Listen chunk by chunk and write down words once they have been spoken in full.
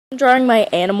Drawing my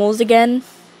animals again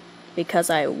because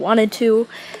I wanted to,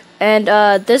 and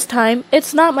this time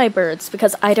it's not my birds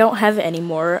because I don't have any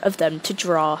more of them to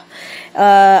draw.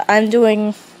 I'm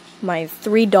doing my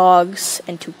 3 dogs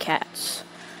and 2 cats.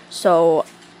 So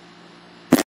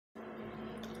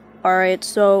alright,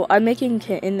 so I'm making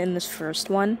kitten in this first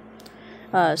one.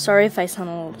 Sorry if I sound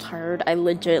a little tired. I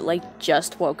legit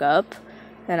just woke up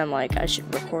and I'm like, I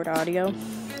should record audio.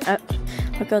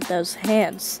 Look at those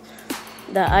hands.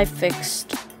 That I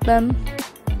fixed them.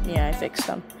 Yeah, I fixed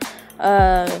them.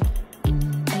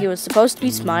 He was supposed to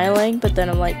be smiling, but then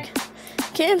I'm like,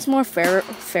 kitten's more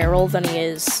feral than he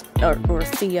is, or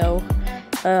Theo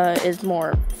is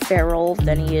more feral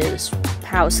than he is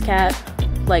house cat.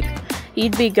 Like,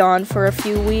 he'd be gone for a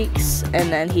few weeks, and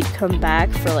then he'd come back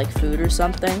for food or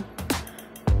something.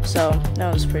 So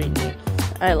that was pretty neat.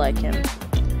 I like him.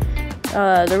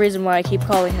 The reason why I keep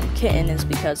calling him Kitten is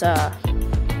because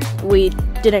we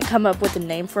didn't come up with a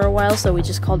name for a while, so we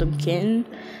just called him Kitten,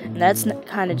 and that's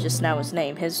kind of just now his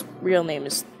name. His real name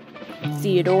is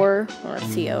Theodore, or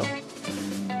Theo.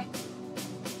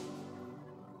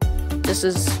 This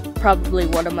is probably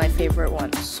one of my favorite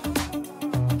ones.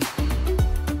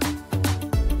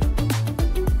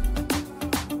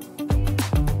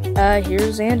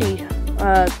 Here's Andy.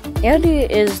 Andy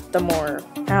is the more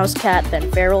house cat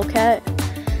than feral cat.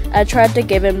 I tried to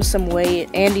give him some weight.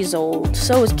 Andy's old,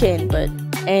 so is Kitten, but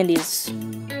Andy's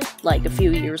a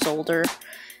few years older.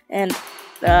 And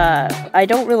I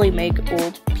don't really make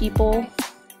old people,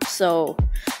 so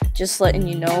just letting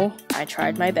you know, I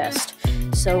tried my best.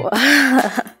 So,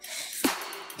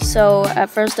 so at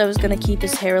first I was gonna keep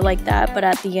his hair like that, but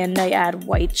at the end I add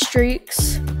white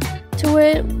streaks to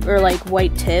it, or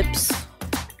white tips.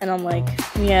 And I'm like,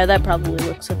 yeah, that probably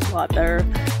looks a lot better.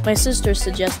 My sister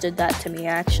suggested that to me,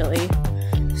 actually.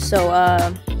 So,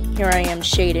 here I am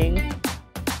shading.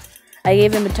 I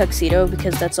gave him a tuxedo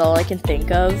because that's all I can think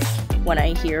of when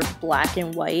I hear black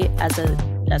and white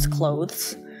as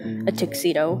clothes. A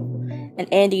tuxedo.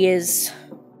 And Andy is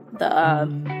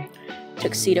the,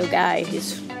 tuxedo guy.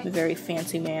 He's a very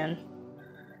fancy man.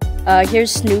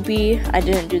 Here's Snoopy. I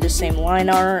didn't do the same line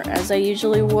art as I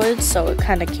usually would, so it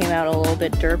kind of came out a little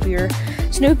bit derpier.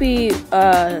 Snoopy,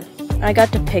 I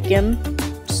got to pick him.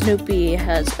 Snoopy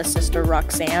has a sister,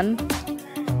 Roxanne,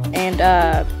 and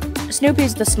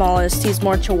Snoopy's the smallest. He's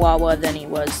more Chihuahua than he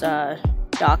was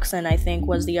Dachshund, I think,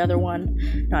 was the other one.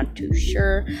 Not too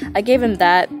sure. I gave him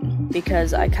that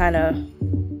because I kind of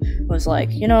was like,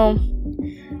 you know,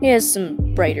 he has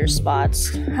some brighter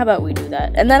spots. How about we do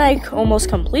that? And then I almost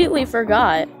completely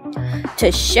forgot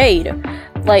to shade.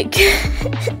 I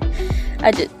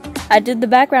did the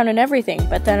background and everything,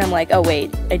 but then I'm like, oh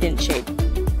wait, I didn't shade.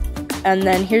 And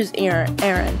then here's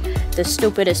Aaron, the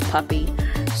stupidest puppy.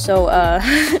 So,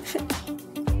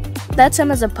 that's him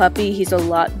as a puppy. He's a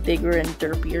lot bigger and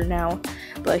derpier now,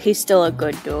 but he's still a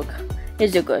good dog.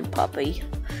 He's a good puppy.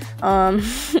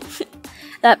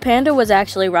 That panda was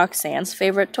actually Roxanne's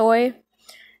favorite toy,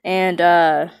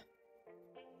 and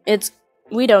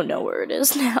we don't know where it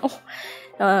is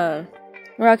now.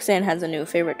 Roxanne has a new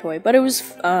favorite toy, but it was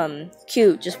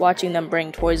cute just watching them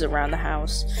bring toys around the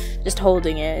house, just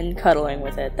holding it and cuddling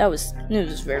with it. It was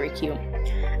very cute.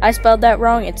 I spelled that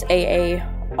wrong. It's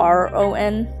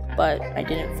Aaron, but I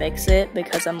didn't fix it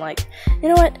because I'm like, you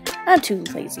know what? I'm too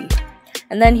lazy.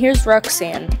 And then here's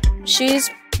Roxanne. She's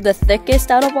the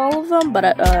thickest out of all of them,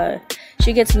 but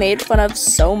she gets made fun of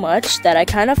so much that I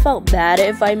kind of felt bad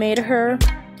if I made her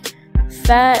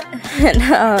fat.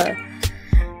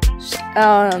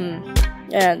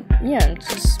 And yeah,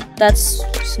 that's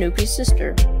Snoopy's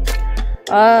sister.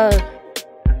 Yeah,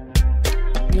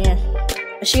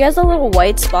 she has a little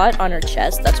white spot on her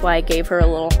chest. That's why I gave her a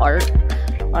little heart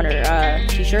on her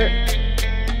t-shirt.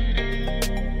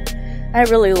 I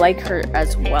really like her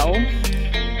as well.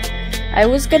 I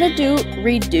was gonna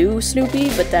redo Snoopy,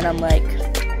 but then I'm like,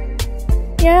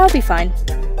 yeah, I'll be fine.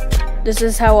 This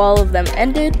is how all of them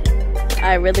ended.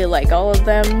 I really like all of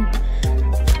them.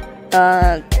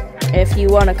 If you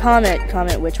want to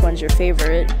comment which one's your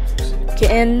favorite.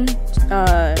 Kitten,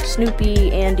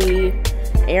 Snoopy, Andy,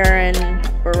 Aaron,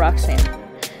 or Roxanne.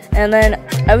 And then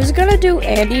I was gonna do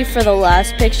Andy for the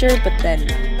last picture, but then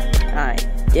I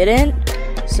didn't.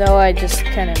 So I just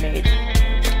kind of made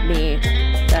me,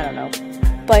 I don't know.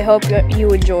 But I hope you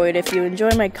enjoyed. If you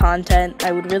enjoy my content,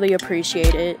 I would really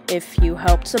appreciate it if you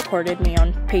helped supported me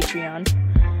on Patreon.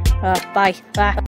 Bye.